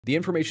The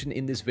information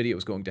in this video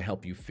is going to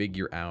help you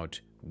figure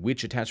out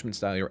which attachment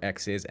style your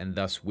ex is and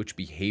thus which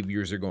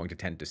behaviors you're going to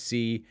tend to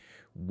see,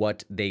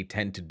 what they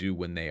tend to do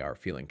when they are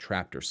feeling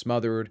trapped or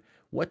smothered,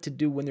 what to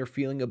do when they're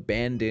feeling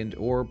abandoned,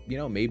 or,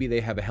 maybe they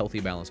have a healthy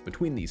balance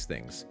between these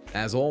things.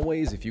 As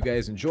always, if you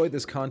guys enjoyed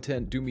this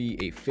content, do me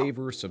a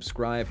favor,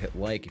 subscribe, hit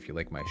like. If you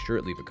like my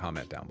shirt, leave a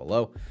comment down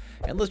below.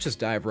 And let's just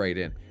dive right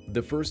in.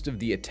 The first of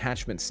the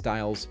attachment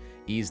styles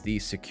is the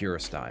secure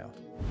style.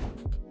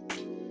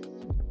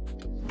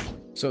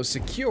 So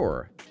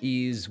secure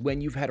is when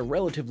you've had a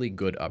relatively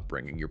good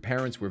upbringing. Your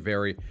parents were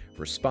very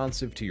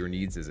responsive to your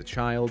needs as a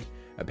child.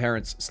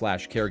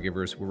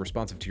 Parents/caregivers were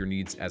responsive to your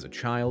needs as a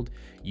child.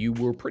 You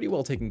were pretty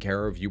well taken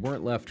care of. You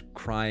weren't left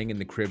crying in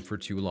the crib for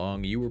too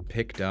long. You were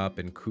picked up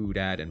and cooed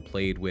at and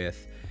played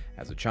with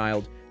as a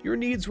child. Your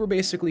needs were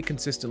basically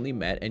consistently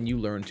met, and you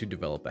learned to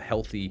develop a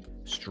healthy,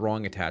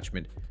 strong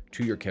attachment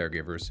to your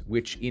caregivers,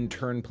 which in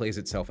turn plays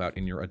itself out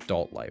in your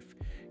adult life.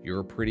 You're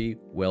a pretty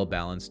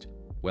well-balanced,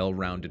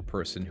 well-rounded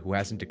person who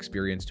hasn't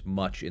experienced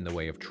much in the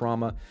way of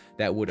trauma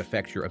that would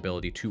affect your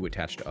ability to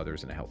attach to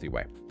others in a healthy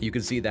way. You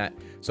can see that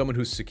someone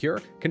who's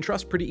secure can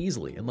trust pretty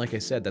easily. And like I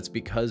said, that's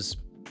because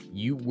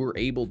you were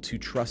able to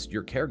trust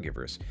your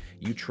caregivers.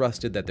 You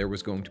trusted that there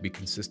was going to be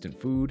consistent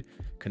food,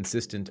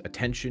 consistent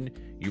attention.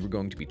 You were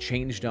going to be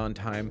changed on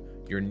time.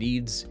 Your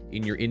needs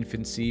in your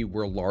infancy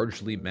were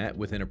largely met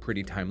within a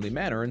pretty timely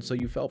manner. And so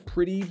you felt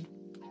pretty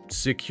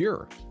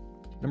secure.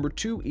 Number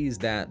two is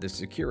that the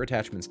secure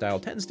attachment style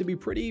tends to be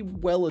pretty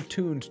well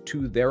attuned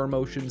to their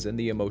emotions and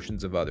the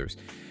emotions of others.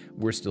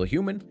 We're still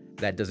human.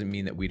 That doesn't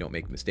mean that we don't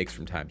make mistakes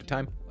from time to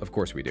time. Of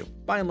course we do.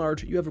 By and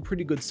large, you have a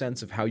pretty good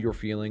sense of how you're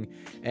feeling,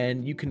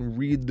 and you can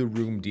read the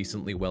room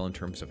decently well in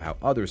terms of how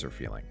others are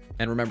feeling.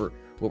 And remember,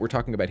 what we're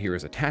talking about here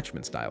is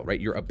attachment style, right?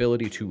 Your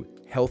ability to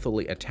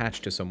healthily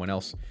attach to someone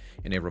else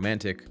in a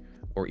romantic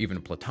or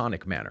even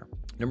platonic manner.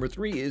 Number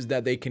three is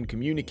that they can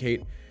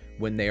communicate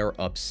when they are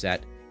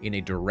upset in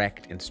a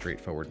direct and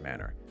straightforward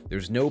manner.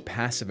 There's no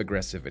passive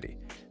aggressivity.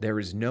 There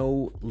is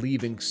no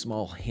leaving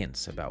small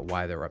hints about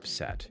why they're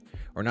upset,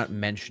 or not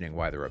mentioning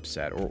why they're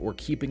upset, or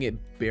keeping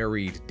it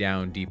buried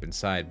down deep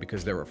inside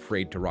because they're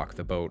afraid to rock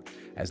the boat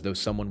as though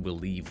someone will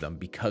leave them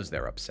because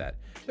they're upset.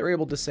 They're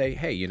able to say,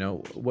 hey,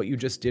 what you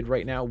just did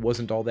right now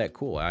wasn't all that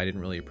cool. I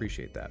didn't really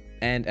appreciate that.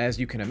 And as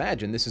you can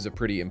imagine, this is a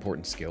pretty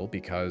important skill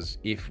because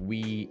if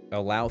we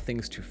allow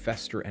things to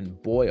fester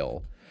and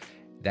boil,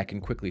 that can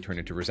quickly turn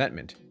into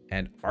resentment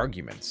and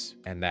arguments,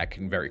 and that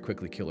can very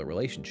quickly kill a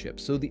relationship.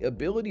 So the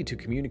ability to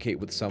communicate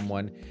with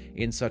someone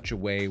in such a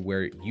way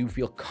where you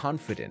feel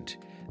confident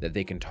that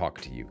they can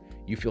talk to you,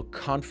 you feel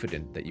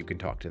confident that you can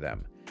talk to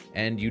them,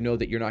 and you know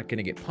that you're not going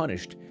to get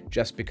punished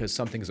just because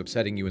something's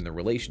upsetting you in the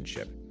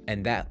relationship.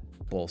 And that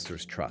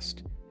bolsters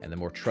trust. And the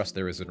more trust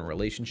there is in a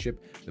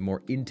relationship, the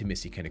more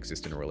intimacy can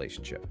exist in a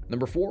relationship.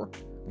 Number four,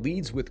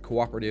 leads with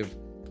cooperative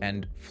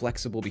and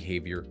flexible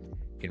behavior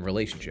in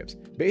relationships.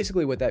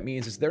 Basically what that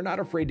means is they're not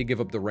afraid to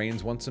give up the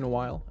reins once in a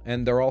while,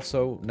 and they're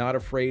also not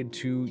afraid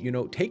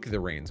to, take the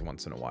reins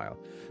once in a while.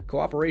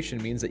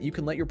 Cooperation means that you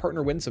can let your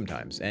partner win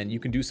sometimes, and you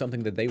can do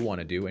something that they want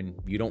to do, and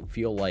you don't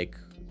feel like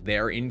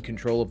they're in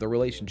control of the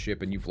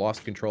relationship and you've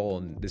lost control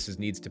and this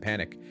needs to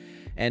panic.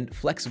 And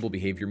flexible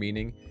behavior,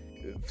 meaning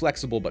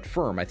flexible but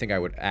firm, I think I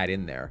would add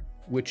in there,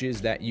 which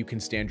is that you can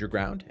stand your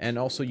ground and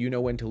also you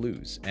know when to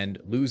lose. And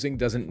losing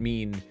doesn't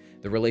mean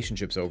the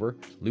relationship's over.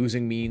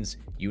 Losing means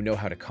you know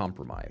how to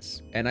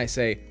compromise. And I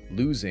say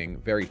losing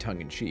very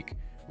tongue-in-cheek.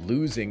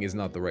 Losing is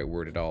not the right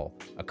word at all.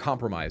 A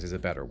compromise is a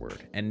better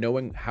word. And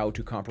knowing how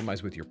to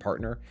compromise with your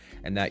partner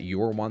and that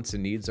your wants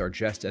and needs are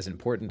just as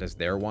important as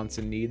their wants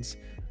and needs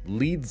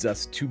leads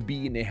us to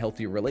be in a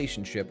healthy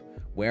relationship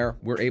where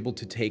we're able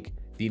to take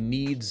the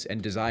needs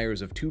and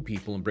desires of two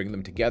people and bring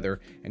them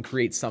together and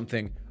create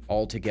something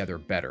altogether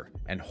better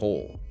and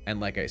whole. And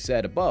like I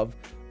said above,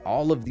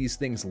 all of these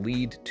things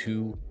lead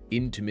to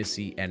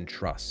intimacy and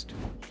trust.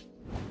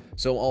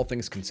 So all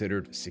things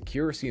considered,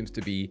 secure seems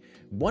to be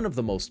one of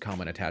the most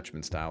common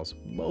attachment styles.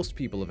 Most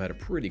people have had a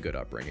pretty good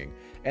upbringing,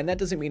 and that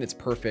doesn't mean it's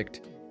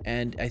perfect.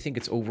 And I think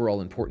it's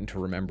overall important to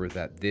remember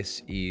that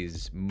this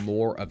is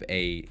more of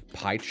a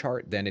pie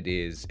chart than it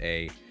is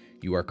a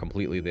you are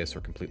completely this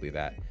or completely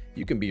that.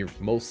 You can be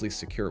mostly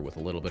secure with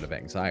a little bit of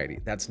anxiety.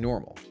 That's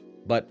normal.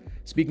 But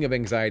speaking of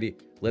anxiety,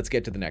 let's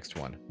get to the next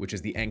one, which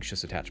is the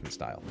anxious attachment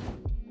style.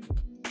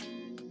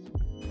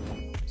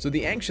 So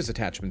the anxious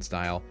attachment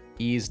style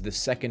is the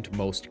second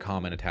most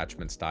common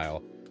attachment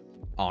style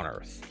on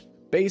Earth.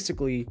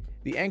 Basically,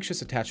 the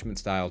anxious attachment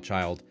style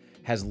child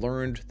has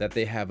learned that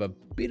they have a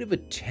bit of a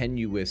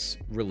tenuous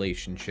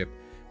relationship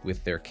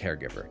with their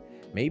caregiver.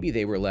 Maybe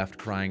they were left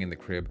crying in the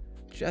crib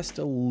just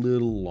a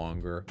little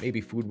longer.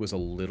 Maybe food was a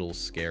little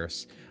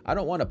scarce. I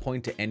don't want to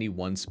point to any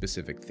one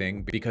specific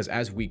thing because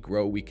as we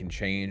grow, we can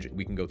change,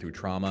 we can go through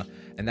trauma,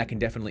 and that can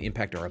definitely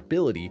impact our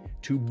ability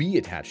to be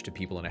attached to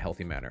people in a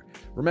healthy manner.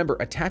 Remember,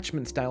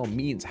 attachment style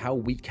means how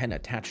we can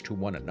attach to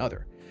one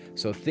another.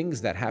 So things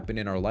that happen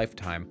in our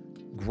lifetime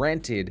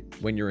Granted,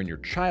 when you're in your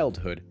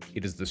childhood,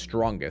 it is the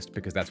strongest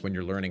because that's when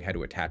you're learning how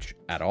to attach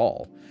at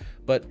all.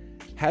 But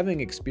having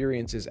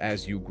experiences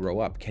as you grow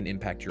up can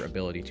impact your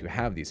ability to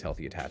have these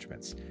healthy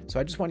attachments. So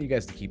I just want you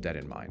guys to keep that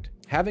in mind.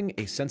 Having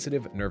a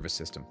sensitive nervous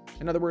system,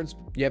 in other words,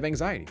 you have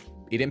anxiety.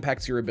 It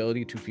impacts your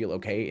ability to feel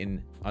okay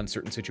in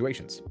uncertain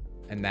situations.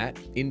 And that,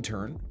 in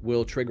turn,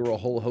 will trigger a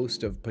whole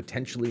host of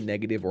potentially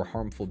negative or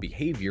harmful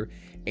behavior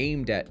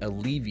aimed at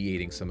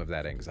alleviating some of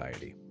that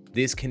anxiety.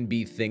 This can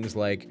be things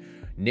like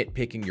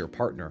nitpicking your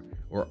partner,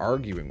 or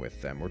arguing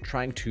with them, or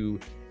trying to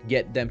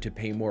get them to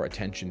pay more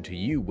attention to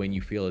you when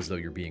you feel as though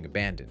you're being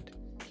abandoned.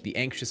 The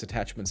anxious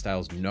attachment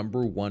style's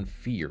 #1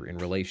 fear in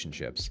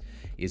relationships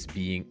is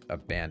being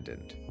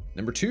abandoned.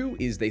 Number 2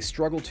 is they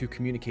struggle to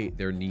communicate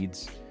their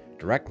needs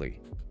directly.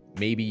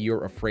 Maybe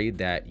you're afraid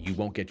that you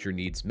won't get your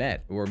needs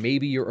met, or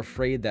maybe you're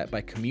afraid that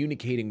by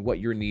communicating what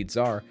your needs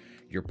are,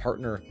 your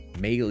partner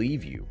may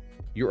leave you.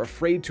 You're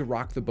afraid to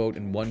rock the boat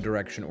in one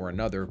direction or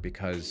another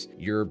because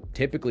you're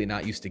typically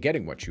not used to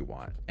getting what you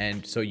want.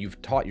 And so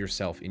you've taught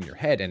yourself in your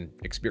head, and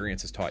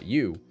experience has taught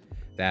you,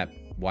 that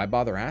why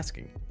bother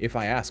asking? If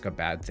I ask, a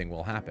bad thing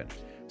will happen.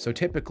 So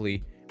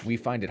typically, we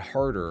find it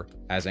harder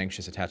as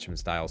anxious attachment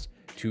styles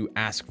to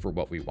ask for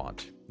what we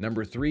want.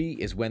 Number 3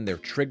 is when they're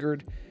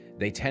triggered,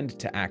 they tend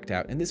to act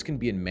out, and this can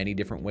be in many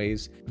different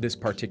ways. This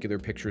particular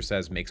picture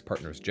says makes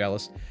partners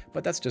jealous,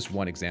 but that's just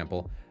one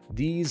example.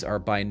 These are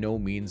by no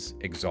means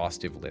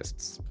exhaustive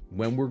lists.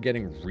 When we're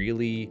getting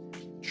really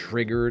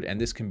triggered, and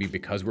this can be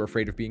because we're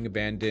afraid of being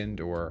abandoned,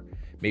 or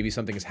maybe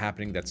something is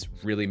happening that's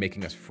really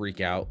making us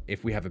freak out.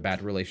 If we have a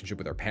bad relationship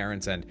with our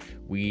parents and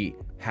we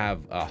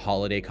have a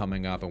holiday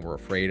coming up and we're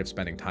afraid of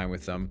spending time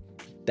with them,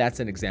 that's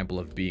an example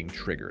of being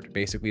triggered.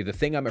 Basically, the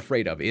thing I'm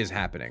afraid of is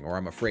happening, or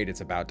I'm afraid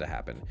it's about to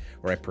happen,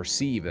 or I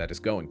perceive that it's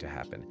going to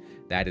happen.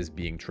 That is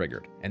being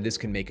triggered. And this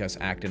can make us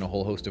act in a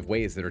whole host of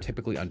ways that are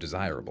typically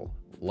undesirable,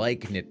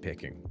 like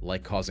nitpicking,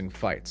 like causing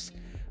fights,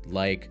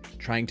 like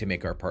trying to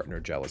make our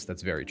partner jealous.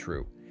 That's very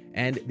true.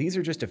 And these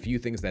are just a few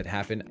things that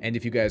happen. And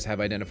if you guys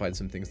have identified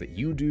some things that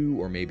you do,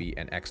 or maybe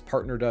an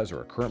ex-partner does,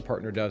 or a current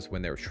partner does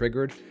when they're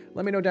triggered,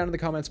 let me know down in the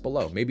comments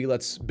below. Maybe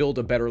let's build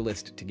a better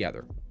list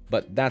together.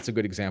 But that's a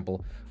good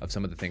example of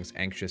some of the things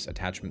anxious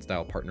attachment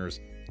style partners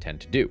tend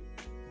to do.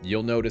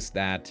 You'll notice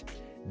that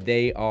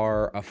they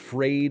are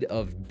afraid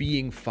of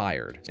being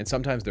fired. And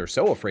sometimes they're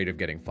so afraid of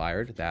getting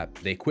fired that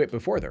they quit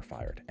before they're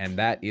fired. And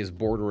that is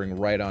bordering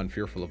right on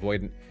fearful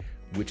avoidant,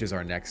 which is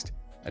our next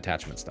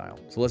attachment style.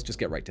 So let's just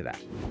get right to that.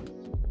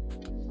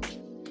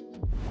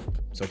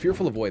 So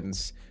fearful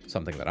avoidance,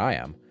 something that I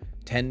am,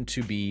 tend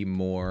to be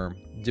more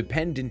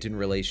dependent in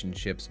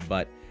relationships.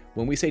 But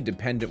when we say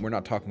dependent, we're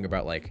not talking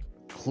about like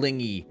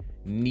clingy,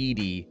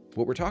 needy.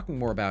 What we're talking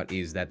more about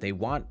is that they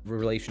want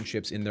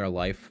relationships in their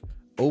life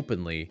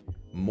openly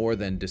more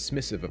than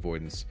dismissive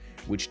avoidance,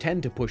 which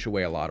tend to push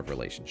away a lot of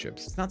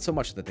relationships. It's not so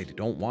much that they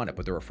don't want it,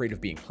 but they're afraid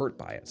of being hurt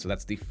by it. So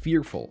that's the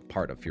fearful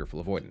part of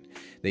fearful avoidant.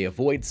 They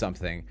avoid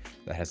something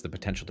that has the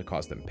potential to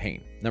cause them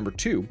pain. Number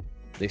 2,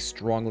 they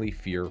strongly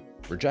fear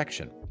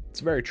rejection.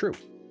 It's very true.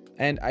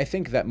 And I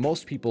think that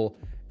most people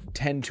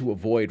tend to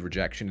avoid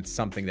rejection. It's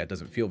something that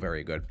doesn't feel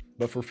very good.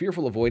 But for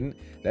fearful avoidant,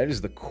 that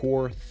is the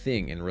core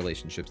thing in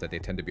relationships that they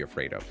tend to be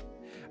afraid of.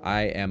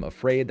 I am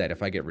afraid that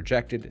if I get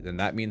rejected, then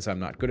that means I'm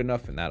not good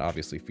enough, and that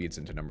obviously feeds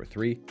into number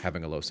 3,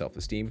 having a low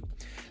self-esteem.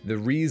 The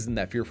reason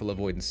that fearful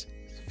avoidants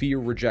fear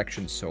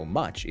rejection so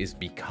much is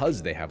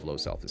because they have low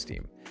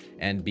self-esteem,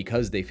 and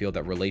because they feel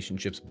that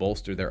relationships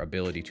bolster their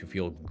ability to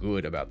feel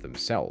good about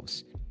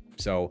themselves.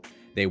 So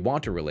they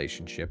want a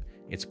relationship,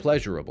 it's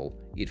pleasurable,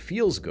 it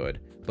feels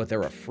good, but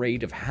they're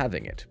afraid of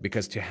having it,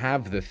 because to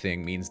have the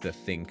thing means the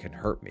thing can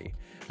hurt me.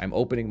 I'm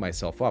opening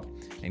myself up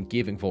and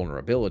giving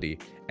vulnerability,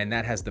 and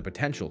that has the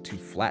potential to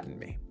flatten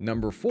me.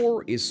 Number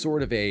 4 is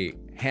sort of a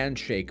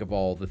handshake of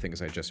all the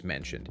things I just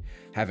mentioned.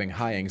 Having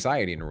high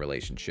anxiety in a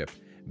relationship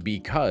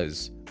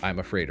because I'm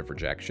afraid of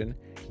rejection,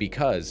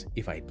 because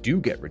if I do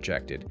get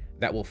rejected,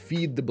 that will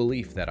feed the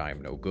belief that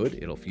I'm no good.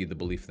 It'll feed the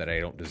belief that I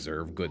don't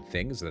deserve good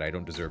things, that I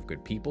don't deserve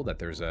good people, that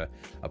there's a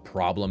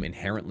problem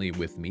inherently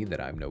with me,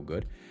 that I'm no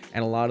good.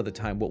 And a lot of the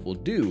time what we'll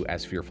do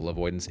as fearful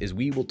avoidance is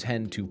we will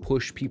tend to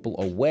push people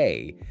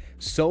away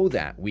so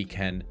that we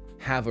can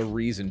have a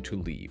reason to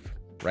leave,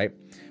 right?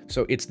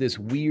 So it's this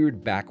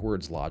weird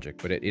backwards logic,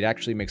 but it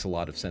actually makes a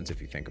lot of sense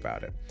if you think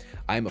about it.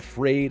 I'm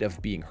afraid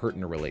of being hurt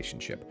in a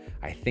relationship.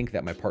 I think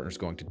that my partner's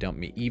going to dump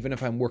me, even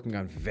if I'm working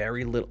on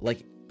very little,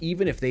 like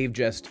even if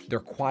they're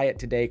quiet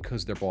today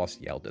because their boss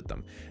yelled at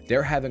them.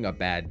 They're having a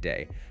bad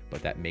day,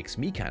 but that makes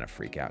me kind of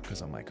freak out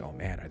because I'm like, oh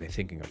man, are they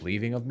thinking of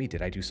leaving of me?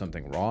 Did I do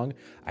something wrong?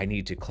 I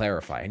need to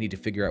clarify. I need to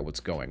figure out what's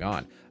going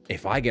on.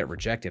 If I get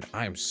rejected,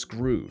 I'm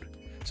screwed.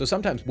 So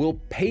sometimes we'll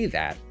pay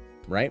that,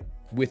 right,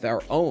 with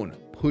our own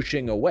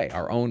pushing away,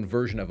 our own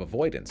version of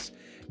avoidance,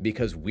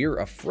 because we're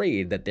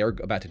afraid that they're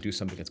about to do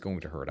something that's going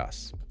to hurt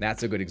us.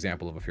 That's a good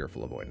example of a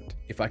fearful avoidant.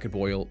 If I could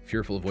boil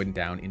fearful avoidant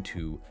down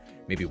into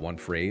maybe one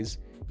phrase,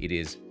 it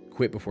is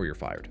quit before you're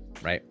fired,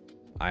 right?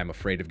 I'm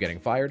afraid of getting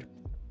fired.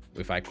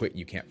 If I quit,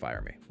 you can't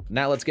fire me.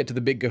 Now let's get to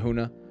the big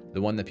kahuna,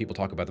 the one that people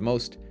talk about the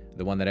most,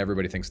 the one that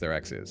everybody thinks their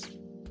ex is.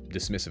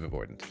 Dismissive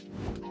avoidant.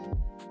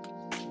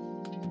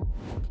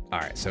 All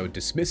right, so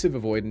dismissive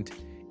avoidant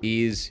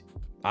is,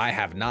 I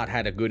have not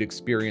had a good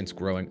experience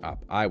growing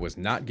up. I was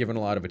not given a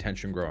lot of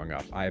attention growing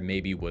up. I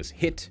maybe was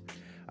hit.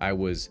 I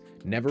was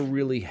never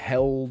really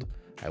held.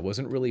 I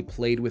wasn't really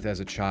played with as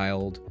a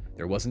child.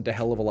 There wasn't a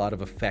hell of a lot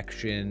of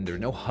affection. There's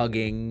no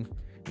hugging,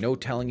 no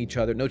telling each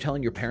other, no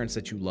telling your parents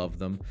that you love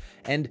them.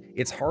 And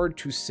it's hard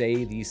to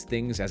say these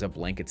things as a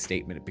blanket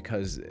statement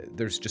because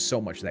there's just so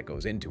much that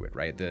goes into it,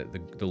 right? The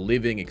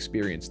living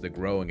experience, the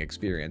growing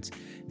experience,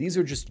 these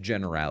are just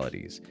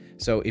generalities.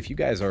 So if you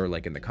guys are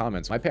like in the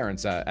comments, my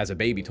parents as a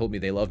baby told me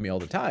they love me all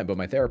the time, but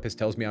my therapist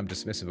tells me I'm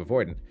dismissive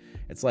avoidant.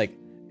 It's like,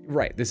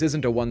 right, this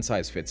isn't a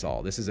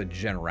one-size-fits-all. This is a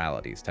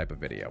generalities type of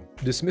video.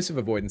 Dismissive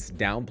avoidants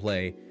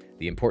downplay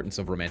the importance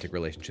of romantic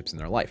relationships in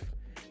their life.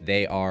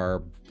 They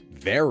are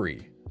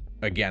very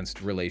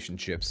against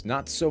relationships,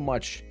 not so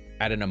much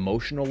at an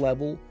emotional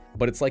level,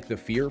 but it's like the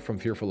fear from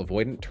fearful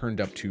avoidant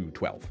turned up to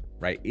 12,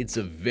 right? It's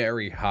a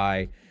very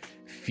high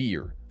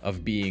fear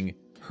of being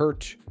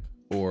hurt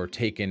or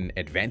taken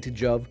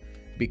advantage of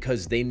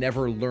because they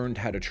never learned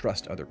how to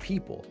trust other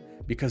people,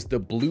 because the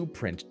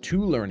blueprint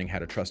to learning how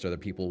to trust other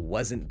people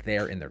wasn't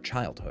there in their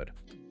childhood.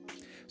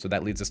 So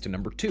that leads us to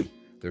number 2.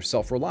 They're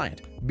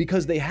self-reliant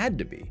because they had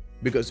to be,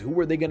 because who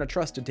were they going to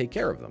trust to take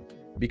care of them?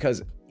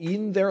 Because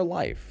in their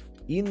life,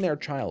 in their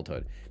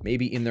childhood,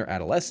 maybe in their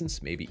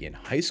adolescence, maybe in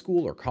high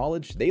school or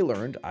college, they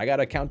learned, I got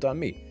to count on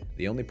me.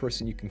 The only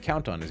person you can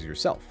count on is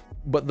yourself.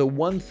 But the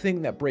one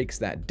thing that breaks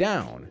that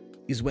down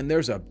is when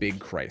there's a big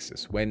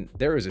crisis, when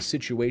there is a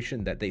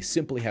situation that they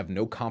simply have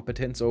no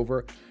competence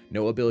over,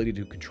 no ability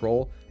to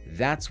control,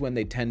 that's when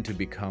they tend to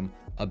become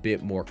a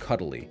bit more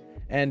cuddly.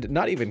 And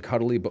not even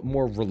cuddly, but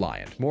more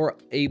reliant, more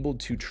able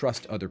to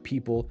trust other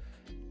people,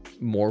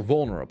 more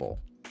vulnerable.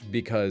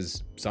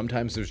 Because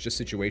sometimes there's just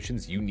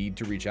situations you need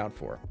to reach out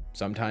for.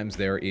 Sometimes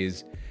there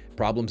is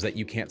problems that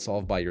you can't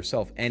solve by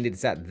yourself. And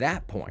it's at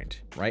that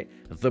point, right,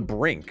 the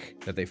brink,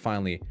 that they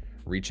finally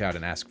reach out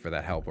and ask for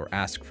that help or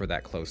ask for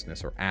that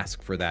closeness or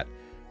ask for that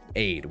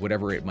aid,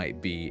 whatever it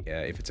might be.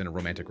 If it's in a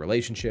romantic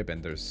relationship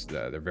and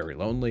they're very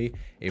lonely,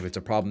 if it's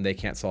a problem they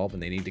can't solve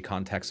and they need to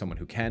contact someone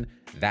who can,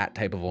 that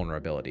type of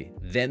vulnerability,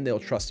 then they'll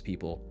trust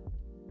people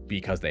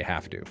because they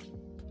have to.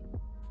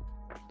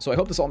 So I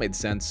hope this all made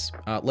sense.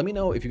 Let me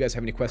know if you guys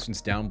have any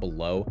questions down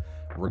below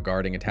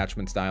regarding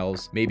attachment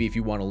styles. Maybe if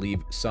you want to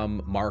leave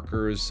some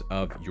markers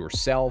of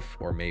yourself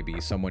or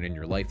maybe someone in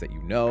your life that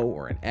you know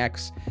or an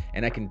ex,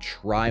 and I can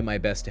try my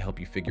best to help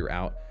you figure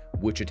out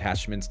which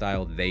attachment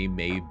style they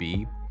may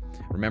be.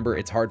 Remember,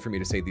 it's hard for me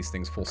to say these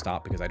things full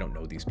stop because I don't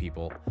know these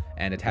people,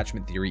 and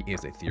attachment theory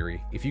is a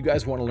theory. If you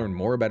guys want to learn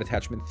more about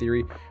attachment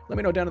theory, let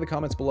me know down in the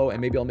comments below, and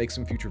maybe I'll make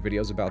some future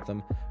videos about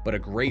them. But a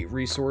great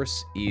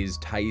resource is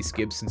Thais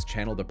Gibson's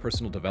channel, The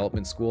Personal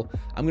Development School.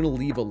 I'm going to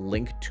leave a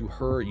link to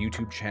her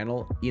YouTube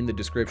channel in the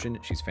description.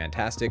 She's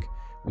fantastic.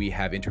 We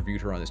have interviewed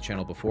her on this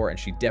channel before, and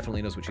she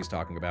definitely knows what she's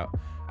talking about.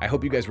 I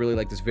hope you guys really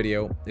like this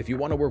video. If you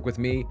want to work with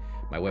me,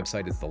 my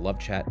website is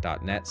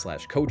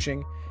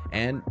thelovechat.net/coaching,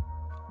 and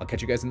I'll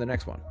catch you guys in the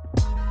next one.